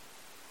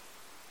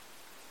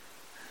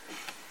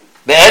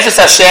Be'ezus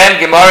Hashem,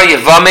 Gemara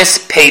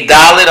Yevamis, Pei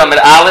Dalet Amid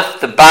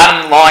Aleph, the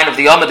bottom line of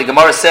the Amid, the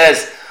Gemara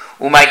says,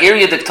 Umayir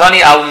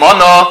Yediktani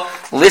Almana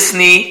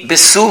Lisni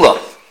Besula.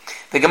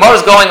 The Gemara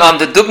is going on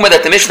the dogma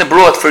that the Mishnah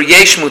brought for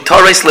Yesh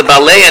Mutaris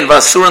Lebalei and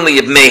Vasuran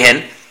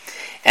Liyibmehen,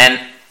 and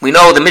we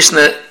know the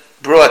Mishnah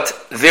brought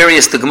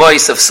various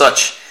dogmas of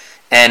such,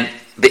 and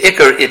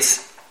Be'ikr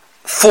it's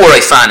 4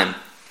 Ifanim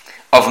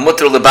of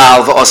Mutar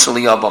Lebal V'Asr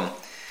Liyabam.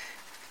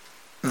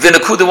 The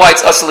Nakuda why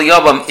it's Asr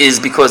Liyabam is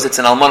because it's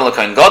an Almana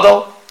L'Kohen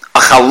Gadol, a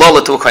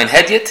Chalola to a Kohen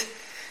Hedyet,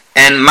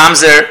 and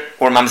Mamzer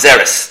or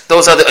Mamzeres.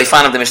 Those are the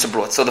Ifanim of the Mishnah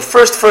brought. So the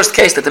first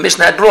case that the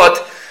Mishnah had brought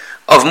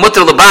of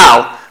Mutar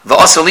Lebal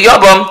V'Asr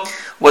Liyabam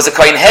was a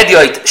Kohen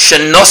Hedyet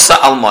Shenosa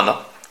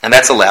Almana, and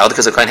that's allowed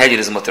because a Kohen Hedyet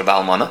is a Mutar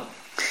Ba'almana.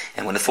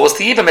 And when it falls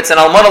to Yibam, it's an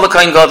Almana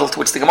L'Kohen Gadol, to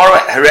which the Gemara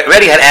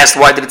already had asked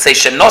why did it say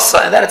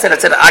Shenosa, and then it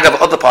said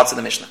Agav other parts of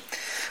the Mishnah.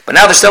 But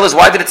now the shell is,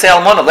 why did it say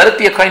Almana? Let it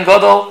be a Kohen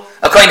Gadol,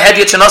 a Kohen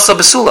Hedyet Shenosa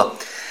Besula.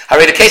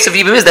 However, the case of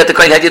Yibam is that the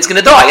Kohen Hedyet is going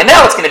to die, and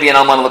now it's going to be an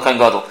Almana L'Kohen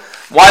Gadol.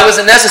 Why was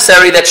it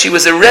necessary that she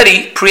was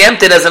already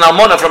preempted as an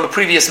Almana from a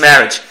previous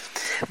marriage?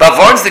 But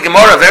warns the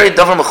Gemara very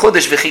davar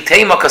mechudesh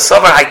v'chitema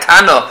kasavar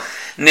haitana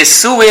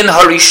nisuin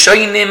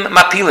harishonim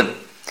mapilim.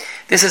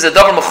 This is a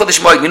davar mechudesh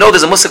moed. We know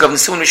there's a musik of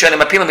nisuin harishonim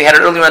mapilim. We had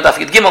it earlier on Daf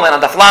Yud Gimel and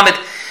on Daf Lamed.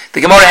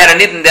 The Gemara had a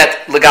nidin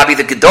that legabi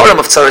the gedorim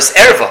of tzaras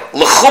erva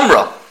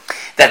lechumra,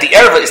 that the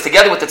erva is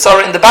together with the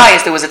tzara in the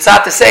bias. There was a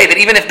tzad to say that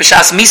even if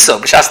b'shas miso,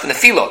 b'shas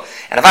nefilo,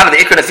 and if the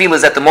ikr nefilo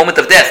is at the moment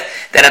of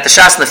death, then at the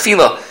shas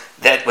nefilo,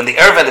 that when the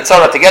erva and the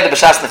tzara are together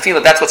b'shas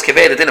nefilo, that's what's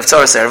keveh the din of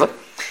tzaras erva.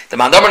 The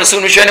Mandomer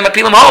Nesun Rishonim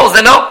Apilim holds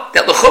that no,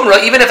 that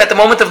L'chumra, even if at the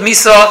moment of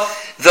Misa,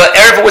 the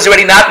erva was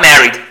already not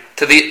married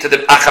to the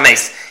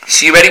Achames,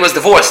 she already was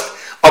divorced.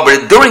 Oh,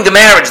 but during the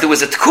marriage there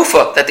was a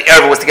tkufa that the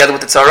erva was together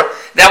with the tzara,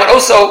 that would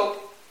also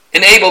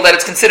enable that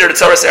it's considered a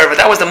tzaras erva.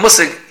 That was the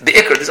musig, the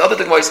ikr. There's other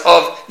dogmas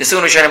of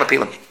Nesun Rishonim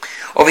Apilim.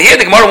 Over here,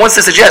 the Gemara wants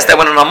to suggest that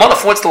when an almana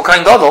falls to a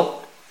Kohen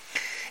Gadol,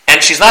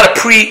 and she's not a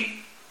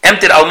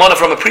preempted almana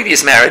from a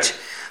previous marriage,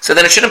 so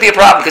then it shouldn't be a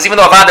problem, because even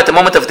though Avad at the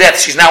moment of death,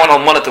 she's now an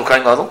almana to a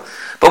Kohen Gadol.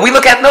 But we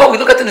look at the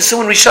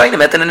Nesuin Rishonim.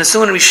 At the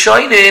Nesuin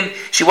Rishonim,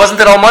 she wasn't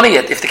an almana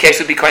yet, if the case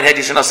would be Kohen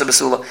Hedyet Shenosa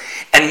Besula.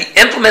 And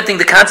implementing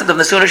the concept of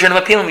Nesuin Rishonim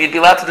Apilim, you'd be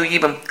allowed to do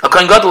Yibam. A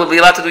Kohen Gadol would be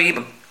allowed to do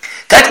Yibam.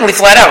 Technically,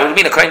 flat out, it would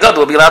mean a Kohen Gadol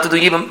would be allowed to do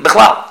Yibam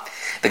Bechlal.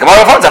 The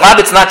Gemara finds Avad,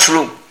 it's not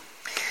true.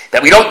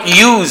 That we don't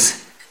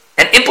use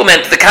and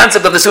implement the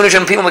concept of Nesuin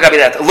Rishonim Apilim like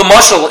that.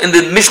 L'mashal, in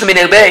the Mishnah Min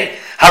Elbei,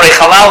 Harei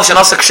Chalal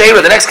Shenosa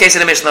Ksheira, the next case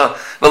in the Mishnah,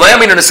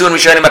 V'layaminu Nesuin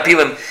Rishonim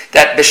Apilim,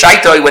 that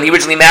Beshaitoi, when he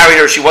originally married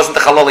her, she wasn't a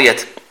Chalal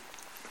yet.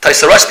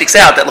 Taisarash speaks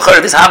out that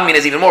this Havmin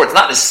is even more. It's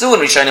not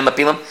Nesuin Rishonim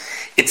Mapilim,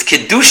 it's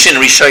Kedushin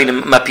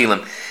Rishonim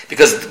Mapilim.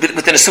 Because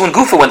with the Nesuin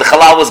Gufa, when the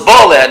Chalal was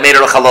Bala, it made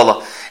her a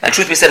Chalala. And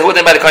truth be said, who was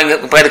by the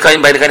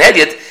Kohen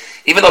Hedyet,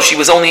 even though she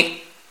was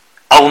only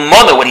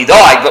Almana when he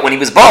died, but when he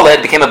was Bala,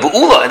 it became a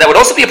Bu'ula. And that would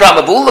also be a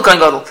problem, a Bu'ula Kohen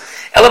Gadol.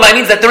 Elamai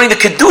means that during the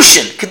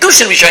Kedushin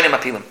Rishonim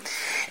Mapilim,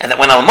 and that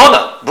when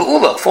Almana,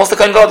 Bu'ula, falls to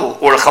Kohen Gadol,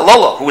 or a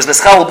Chalala, who was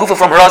Neschal Gufa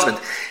from her husband,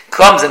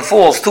 comes and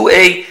falls to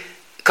a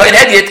Kohen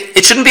Hedyet,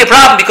 it shouldn't be a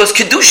problem because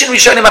Kedushin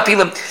Rishonim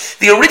Apilim,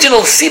 the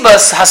original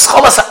Sibas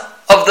Hascholas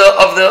of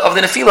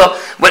the Nefila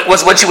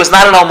was when she was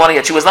not an Almana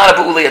yet, she was not a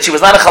Bu'ula yet, she was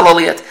not a Chalal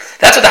yet.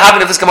 That's what the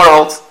Havin of this Gemara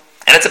holds.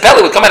 And it's a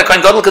Pele, would come out of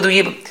Kohen Gadol Kadu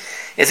Yibam.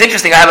 It's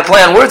interesting, I have a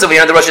play on words over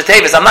here in the Rosh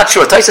Hashanah. I'm not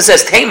sure. Taisa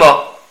says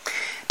Tema,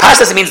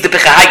 Pashtas means the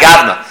Bichahai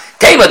Gavna.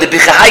 Tema, the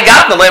Bichahai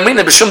Gavna,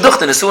 Loyamrina, B'Shum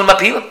Duchten, Nesuin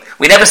Mapilim.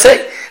 We never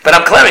say. But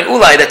I'm declaring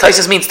Ulai that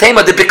Taisa means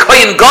Tema, the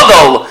B'Kohen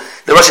Gadol.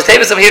 The Rosh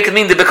Hashanah over here could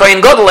mean the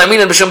Bekohen Gadol, I mean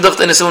the B'Shum Ducht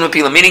and Nesuin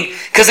Mapilim, meaning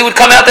because it would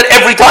come out that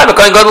every time a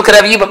Kohen Gadol could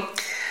have Yibam.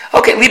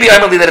 Okay, Libi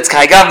Aymerli that it's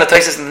Kai Gavna,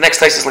 Taisis, and the next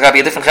Taisis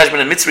Lagabi, a different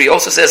Cheshbon and Mitzri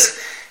also says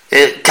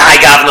Kai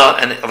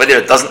Gavna, and over there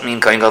it doesn't mean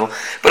Kohen Gadol.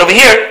 But over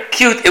here,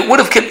 cute, it would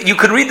have, you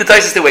could read the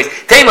Taisis two ways.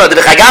 Tema, the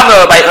Kai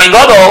Gavna by Kohen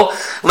Gadol,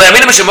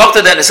 Le'amina B'Shum Ducht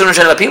and Nesuin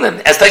Mapilim,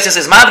 as Taisis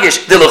says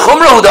Madgish, the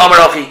Lechumra Hu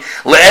Da'amarachi,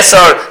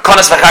 Le'esar,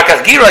 Konas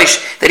V'Charkach Girosh,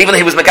 that even though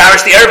he was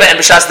Megarish the Erva and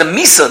B'Shas the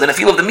Misa, the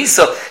Nefil of the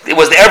Misa, it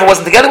was the Erva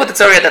wasn't together with the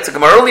Tzariah, that's a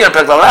Gemara earlier in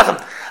Perek Lachem.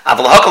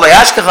 Aval Hakol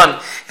Yashkachan,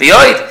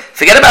 V'Yoid,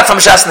 forget about from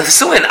B'Shas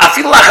Nefisuin,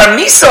 Afil Lachar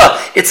Misa,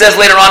 it says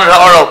later on in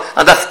Ha'oral,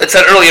 it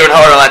said earlier in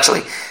Ha'oral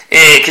actually,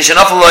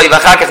 Kishanofaloi,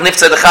 V'Charkach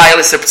Niftzah, the Chayel,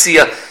 Isser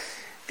P'tzia,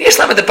 the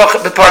Yishlam, the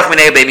Parach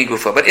Minei Beimi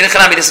Gufa. But in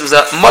Echanami, this was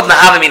a Modna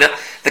Havamina,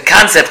 the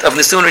concept of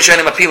Nesuin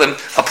Rishonim Apilim,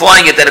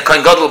 applying it that a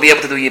Kohen Gadol will be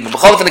able to do Yibam.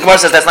 B'chol the Gemara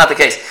says that's not the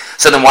case.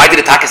 So then why did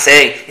the Taka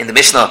say in the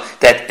Mishnah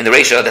that in the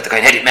Reisha that the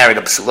Kohen Hedyet married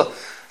a Basula?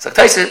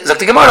 Zok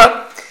the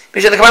Gemara,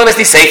 the Gemara is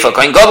Niseifa,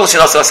 Kohen Gadol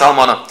should also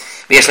Salmona.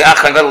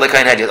 Kohen Gadol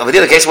Kohen Hedyet. Over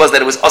there the case was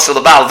that it was Asr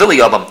Labal Vili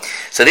Yabam.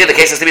 So there the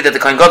case has to be that the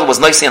Kohen Gadol was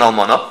Noisi and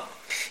Almona,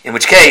 in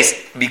which case,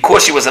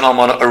 because she was an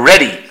Almona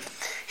already,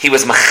 he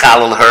was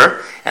Machalal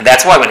her, and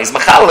that's why when he's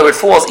Machalal her, it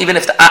falls, even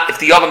if the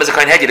Yabam is a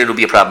Kohen Hedyet, it would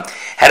be a problem.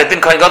 Had it been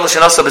Kohen Gadol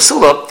Shenasa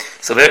Basula,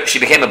 so she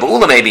became a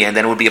Ba'ula maybe, and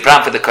then it would be a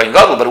problem for the Kohen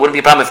Gadol, but it wouldn't be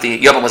a problem if the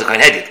Yabam was a Kohen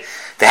Hedyet.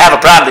 To have a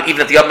problem that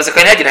even if the Yabam is a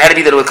Kohen Hedyet, it had to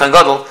be that it was Kohen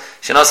Gadol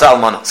Shenasa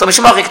Almana. So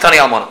Mishimach Yiktani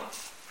Almana.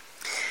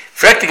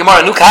 Fragt die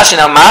Gemara, nu kashin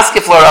al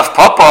maskeflor of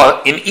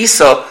Papa in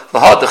Isa,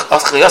 lahadach,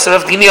 aschliyaser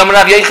of Dimi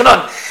Amrav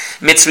Yechanan,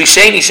 mitzri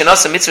sheni,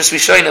 shenasa mitzri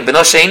svishoyna,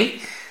 beno sheni,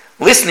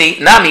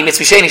 Listni, nami,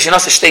 mitzri sheni,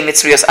 shenasa shtei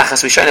mitzriyas,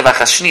 achas rishoyna,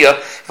 vachas shniya,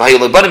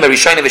 v'hayulabanim,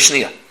 rishoyna,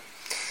 v'shniya.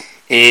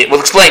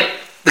 We'll explain.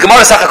 The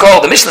Gemara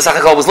Sachakol, the Mishnah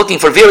Sachakol, was looking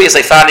for various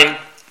Eifanim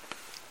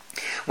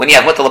when you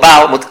have Mutal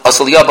Abal,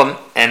 Asal Yabam,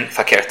 and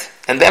Fakert.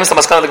 And the Emes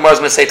Lamaskana, the Gemara is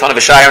going to say Tana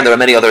V'Shayar, and there are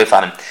many other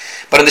Eifanim.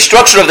 But in the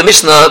structure of the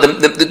Mishnah,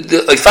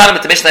 the Eifanim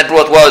that the Mishnah had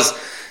brought was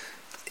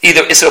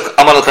either Isser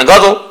Amal L'Kohen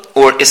Gadol,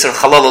 or Isser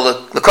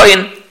Chalal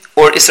L'Kohen,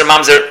 or Isser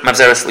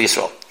Mamzeres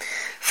L'Yisrael.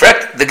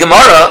 Correct? The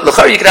Gemara,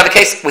 L'Chari, you could have a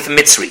case with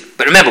Mitzri.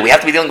 But remember, we have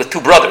to be dealing with two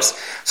brothers.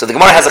 So the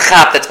Gemara has a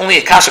chap that's only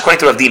a kash according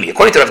to Rav Dimi.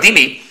 According to Rav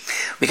Dimi,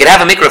 we could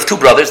have a mikra of two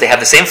brothers. They have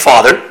the same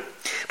father,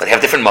 but they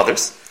have different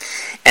mothers.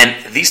 And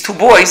these two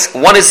boys,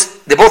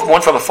 they're both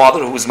born from a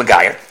father who is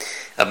Megayer,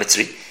 a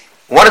Mitzri.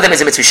 One of them is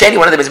a Mitzri Sheni,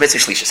 one of them is a Mitzri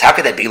Shlishis. How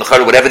could that be?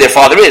 L'chari, whatever their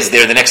father is,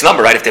 they're the next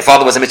number, right? If their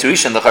father was a Mitzri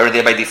Rishon, L'chari,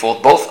 they're by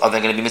default, both are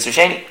going to be Mitzri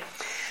Sheni.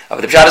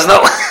 But the Pshat is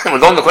no. We're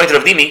going according to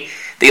Rav Dimi,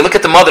 they look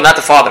at the mother, not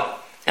the father.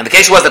 And the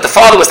case was that the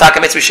father was Taka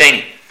Mitzri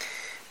Sheni.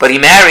 But he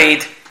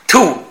married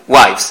two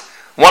wives.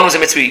 One was a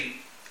Mitzri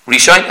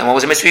Rishon, and one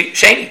was a Mitzri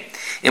Sheni.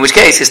 In which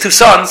case, his two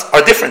sons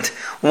are different.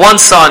 One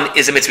son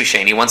is a Mitzri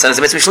Sheni, one son is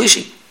a Mitzri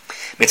Shlishi.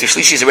 Mitzri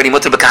Shlishi is already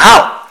Mutter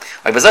B'Kahal.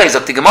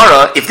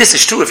 If this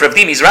is true, if Rav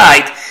Dimi is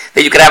right,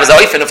 that you could have a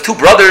Zayfin of two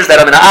brothers that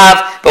are in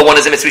Av, but one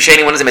is a Mitzri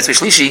Sheni, one is a Mitzri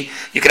Shlishi,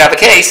 you could have a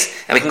case,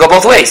 and we can go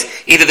both ways.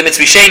 Either the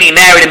Mitzri Sheni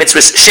married a Mitzri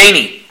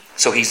Sheni,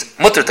 so he's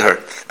Mutter to her,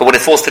 but when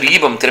it falls to the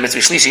Yibam, to the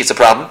Mitzri Shlishi, it's a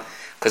problem,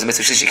 because the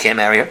Mitzri Shlishi can't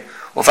marry her.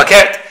 Or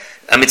Fakert,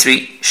 a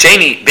Mitzri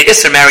Sheni,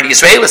 Be'isr married the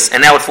Yisraelis,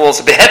 and now it falls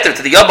Beheter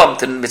to the Yabam,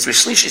 to the Mitzri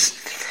Shlishis.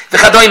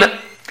 V'chadoyme.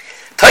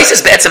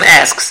 Taisus Be'etzim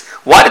asks,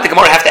 why did the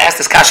Gemara have to ask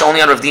this kasha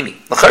only on Rav Dimi?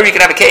 L'chari, you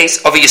could have a case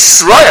of a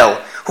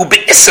Yisrael who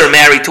Be'isr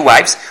married two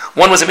wives.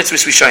 One was a Mitzri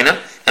Rishona,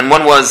 and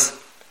one was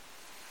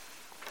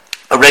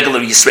a regular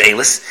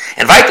Yisraelis.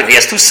 And Viter, he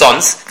has two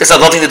sons. This has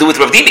nothing to do with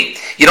Rav Dimi.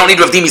 You don't need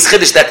Rav Dimi's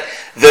chiddush that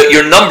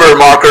your number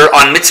marker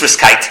on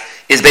Mitzriskite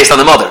is based on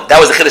the mother. That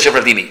was the chiddush of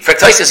Rav Dimi. For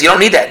Taisus, you don't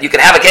need that. You can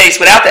have a case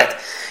without that.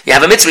 You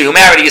have a Mitzri who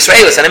married a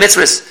Yisraelis and a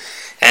Mitzris.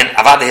 And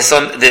Avad, his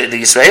son, the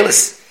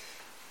Yisraelis,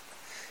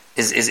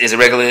 is a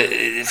regular,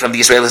 from the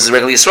Yisraelis is a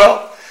regular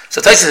Yisrael.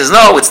 So Taisa says,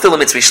 no, it's still a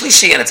Mitzri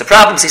Shlishi, and it's a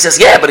problem. So he says,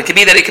 yeah, but it could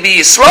be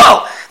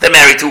Yisrael that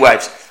married two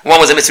wives. One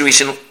was a Mitzri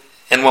Rishon,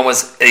 and one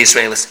was a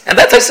Yisraelis. And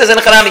that Taisa says in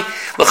the Chanami,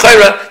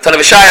 L'chayra, Tana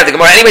V'Shayar, the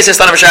Gemara anyway says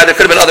Tana V'Shayar, there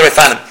could have been other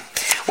Eifanim.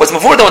 What's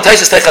Mavur though in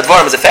Taisa Teichad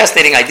Dvarim is a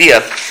fascinating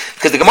idea,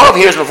 because the Gemara over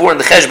here is Mavur in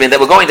the Cheshbin, that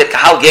we're going that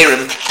Kahal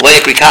Gerim,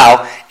 Loyek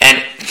Rikal, and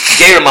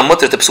Gerim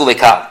Mamutter to Psule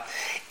Kal.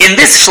 In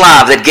this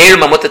shlav, that Gerim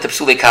Mamutter to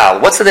Psule Kal,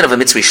 what's the name of a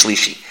Mitzri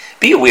Shlishi?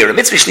 Be aware, a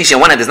Mitzri Shlishi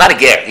on one hand is not a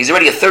Ger. He's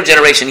already a third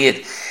generation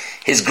Yid.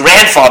 His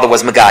grandfather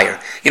was Megayer.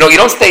 You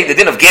don't say the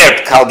din of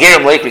Ger, Kal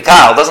Gerim Loyek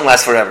Rikal, doesn't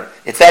last forever.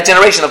 It's that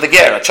generation of the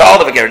Ger, a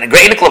child of a Ger, and a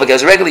great of a Ger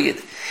is a regular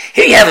Yid.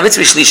 Here you have a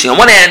Mitzri Shlishi. On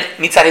one hand,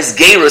 Mitzad his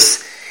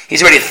Gerus,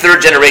 he's already a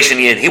third generation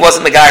Yid. He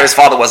wasn't Megayer, his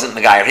father wasn't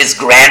Megayer, his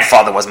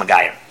grandfather was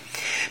Megayer.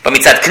 But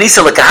Mitzad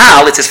Knisa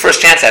L'Kahal, it's his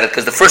first chance at it,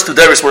 because the first two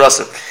Deiros were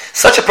also.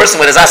 Such a person,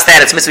 when his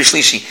stand, it's Mitzri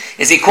Shlishi,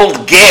 is he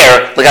called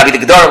Ger, L'Gabi the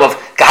Gedarim of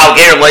Kahal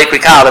Gerim Loyek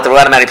Rikal, that they're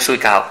automatic Psui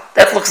Kahal.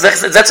 That's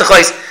a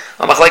choice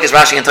on Machlekes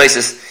Rashi and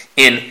Taisus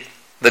in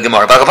the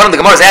Gemara. But the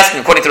Gemara is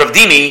asking, according to Rav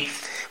Dimi,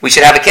 we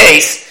should have a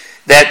case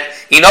that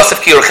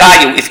Inosef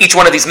Kirchayu, if each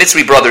one of these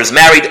Mitzri brothers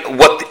married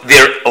what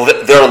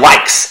their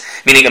likes,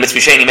 meaning a Mitzri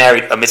Sheni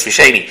married a Mitzri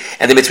Sheni,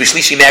 and the Mitzri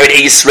Shlishi married a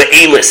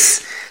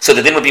Yisraelis, so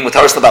the din would be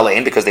Mutaris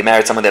L'Balein, because they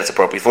married someone that's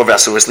appropriate for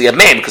V'asuris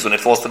Li'admein, because when it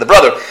falls to the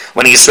brother,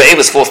 when a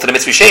Yisraelis falls to the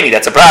Mitzri Sheni,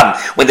 that's a problem.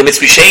 When the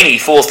Mitzri Sheni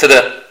falls to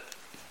the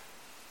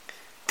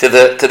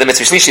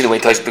Mitzri Shlishi, the way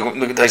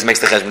Tais makes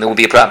the cheshbon, there will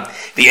be a problem.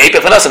 The Eipeh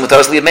Panasa,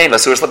 Mutaris Li'admein,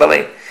 V'asuris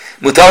L'Balein.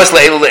 Mutaris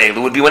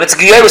Le'elu would be when it's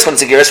Geirus, when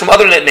it's a Geirus from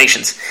other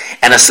nations.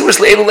 And Asuris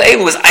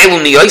Le'elu is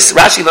Eilu Niyos.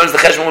 Rashi learns the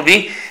cheshbon would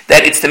be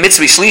that it's the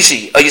Mitzri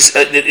Shlishi,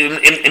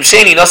 Im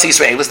Sheni Nasi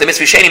Yisraelis, the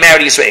Mitzri Sheni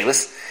married a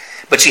Yisraelis,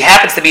 but she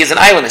happens to be as an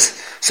islandess.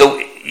 So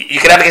you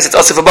can have a case it's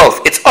also for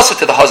both. It's also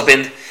to the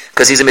husband,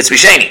 because he's a Mitzri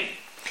Sheni.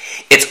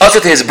 It's also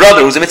to his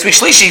brother, who's a Mitzri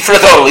Shlishi, for a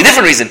totally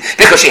different reason,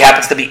 because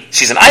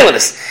she's an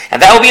islandess.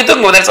 And that will be a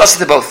dugma, then it's also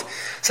to both.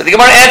 So the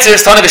Gemara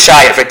answers, Tana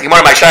V'Shayar. In fact, the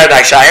Gemara, my Shayar,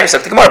 Dai Shayar, so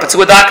the Gemara,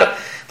 Petzuah Daka.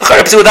 The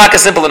Petzuah Daka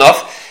is simple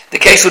enough. The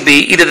case would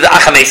be either the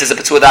Achames is a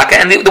Petzuah Daka,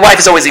 and the wife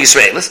is always a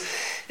Yisraelis.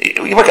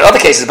 You work at other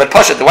cases, but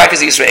Pasha, the wife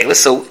is a Yisraelis,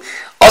 so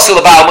also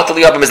the Baal, Mutter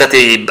L'Yabam is that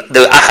the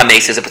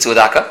Achames is a Petzuah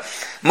Daka.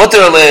 Mutter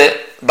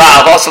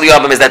L'Baal, also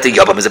L'Yabam is that the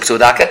Yabam is a Petzuah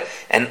Daka.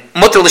 And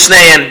Mutter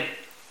L'Shneim,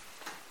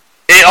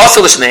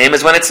 also L'Shneim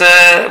is when it's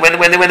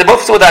when they're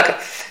both Petzuah Daka.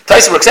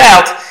 Taisa works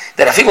out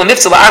that Afilu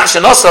Niftzah L'Achash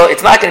and also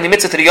it's not going to be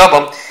mitzvah to the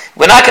Yabam.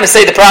 We're not going to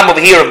say the problem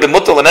over here of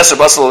B'mutal and Esher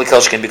Basel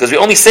L'Kelshkin, because we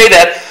only say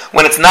that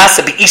when it's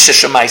Nasa B'isha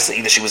Shemaisa.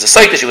 Either she was a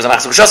Saita, she was a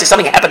Machzor B'Shasi,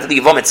 something happened to the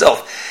Yavam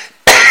itself.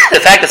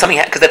 The fact that something,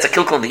 because that's a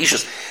kilkel in the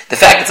Ishus, the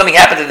fact that something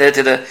happened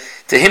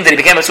to him that he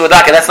became a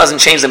Suadaka, that doesn't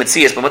change the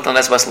Metzias, B'mutal and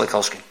Esher Basel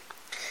L'Kelshkin.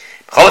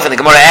 Cholif, and the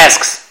Gemara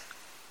asks,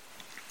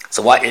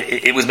 So why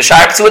it was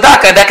Meshayir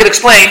P'tzuadaka, and that could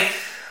explain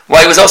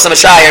why it was also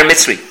Meshayir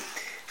Mitzri.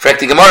 For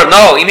the Gemara,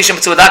 no, Imishim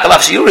P'tzuadaka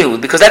Lav Shiurihu,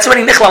 because that's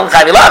already Nichlal and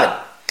Chayv Elavin.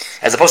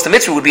 As opposed to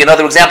Mitzri would be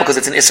another example because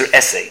it's an Isser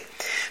essay.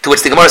 To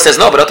which the Gemara says,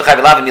 no, but Oto Chayv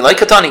Elavin, you like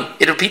Katani.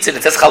 It repeats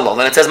it says Chalol,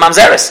 and it says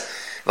Mamzeres.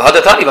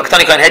 V'hadatani,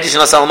 v'Katani Kain Hedji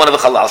Shenas Salomon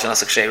v'Chalal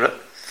Shenas Akshera.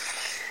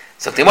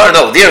 So the Gemara,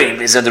 no,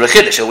 there is under a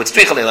Chiddush, so it's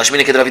Trichal,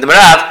 Lashmini Ked Ravi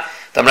Demarav,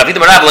 Tam Ravi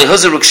Demarav, Lo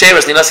Yehuzur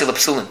Ruksheres Linasi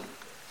L'Psulin.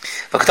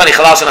 V'Katani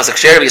Chalal Shenas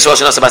Akshera, V'Yisrael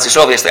Shenas Abbas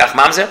Yisrael, V'Yisleach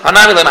Mamzer,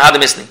 Hanami Lem Ahad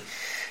Misni.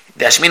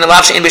 The Ashmina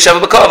Lav She'in B'Shava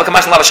B'Kol,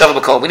 V'Kamash Lav Shava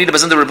B'Kol. We need a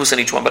Bazunda Rebusa in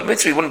each one, but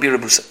Mitzri wouldn't be a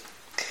Rebusa.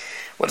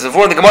 What is the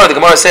word in the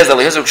Gemara says that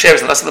Lo Yehuzur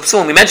Ruksheres Linasi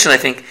L'Psulin. We mentioned, I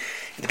think,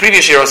 in the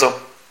previous year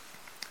also,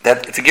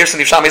 that it's a Gerson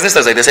Yishalmi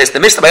Znistas, like they say, the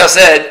Mishnah Bayah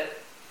said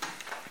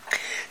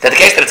that the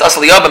case that it's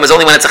Asal Yobam is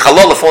only when it's a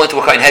Chalol fall into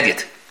a Kain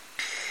Hedyet.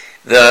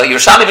 The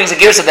Yerushalmi brings a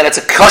Gerson that it's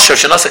a Kosher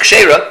Shenas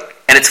Akshera,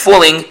 and it's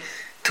falling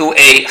to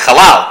a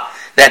Halal.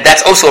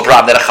 That's also a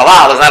problem, that a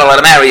Halal is not allowed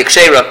to marry a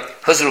Kshera,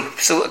 Huzru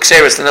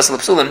Kshera Shenas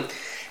L'Psulin,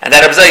 and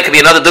that Rabzai could be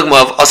another dogma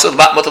of Asal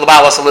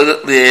L'Bal, Asal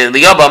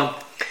L'Yobam,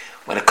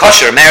 when a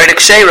Kosher married a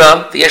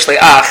Kshera, the Yesh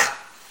Le'ach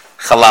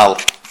Halal.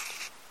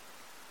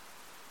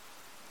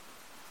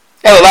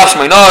 The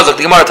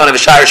Gemara Tana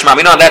V'Shayir Shema.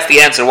 We know that's the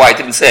answer why it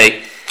didn't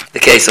say the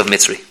case of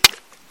Mitzri.